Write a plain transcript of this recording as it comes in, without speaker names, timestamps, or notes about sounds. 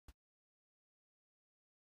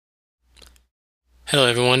Hello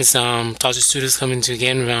everyone, it's Tasha Studios coming to you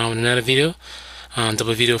again with another video,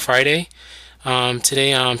 Double Video Friday.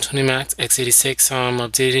 Today Tonymacx86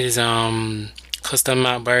 updated his custom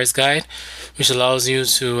map buyer's guide, which allows you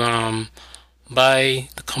to buy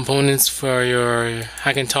the components for your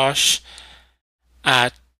Hackintosh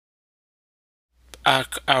at,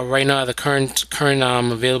 right now at the current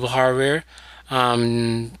available hardware.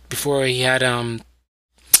 Before he had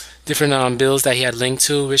different builds that he had linked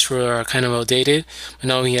to, which were kind of outdated. But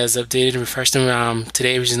now he has updated and refreshed them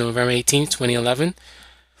today, which is November 18th, 2011,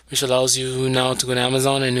 which allows you now to go to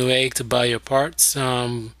Amazon and Newegg to buy your parts.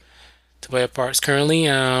 Currently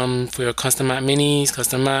for your custom map minis,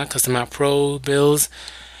 custom map pro builds,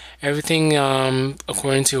 everything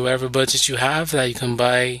according to whatever budget you have that you can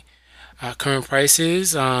buy at current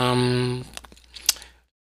prices.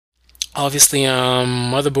 Obviously,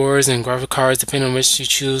 motherboards and graphic cards, depending on which you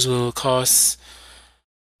choose, will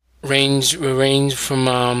range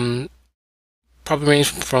from probably range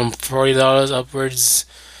from $40 upwards,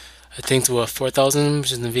 I think, to 4,000,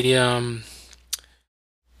 which is NVIDIA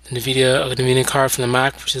card from the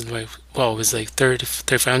Mac, which is like, well, it's like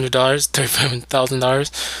 $3,500,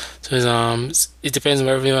 $35,000. So it depends on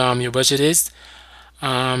wherever your budget is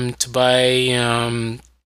to buy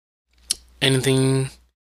anything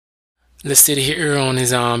listed here on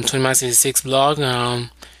his Tonymacx86 blog,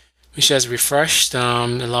 which has refreshed,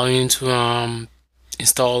 allowing you to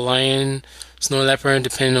install Lion, Snow Leopard,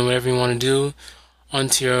 depending on whatever you want to do,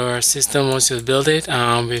 onto your system once you build it.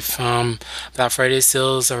 With Black Friday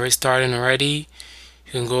sales already starting already,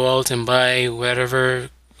 you can go out and buy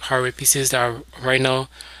whatever hardware pieces that are right now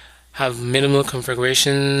have minimal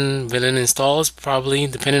configuration within installs, probably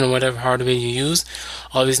depending on whatever hardware you use.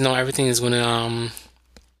 Obviously, now everything is going to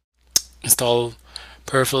install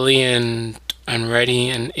perfectly and ready,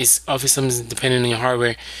 and it's obviously depending on your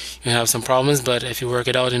hardware, you have some problems, but if you work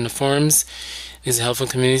it out in the forums, there's a helpful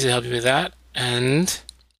community to help you with that. And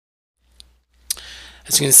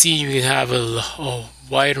as you can see, you can have a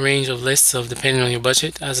wide range of lists of depending on your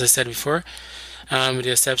budget, as I said before, with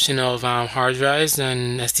the exception of hard drives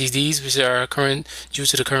and SSDs, which are due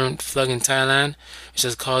to the current flood in Thailand, which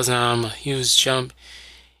has caused a huge jump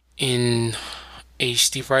in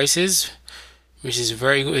HD prices, which is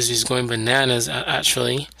going bananas.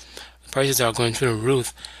 Actually, the prices are going through the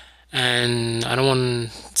roof, and I don't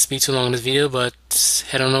want to speak too long in this video, but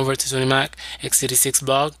head on over to Tonymacx86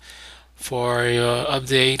 blog for your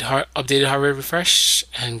updated hardware refresh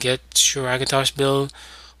and get your Hackintosh build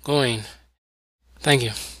going. Thank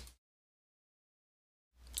you.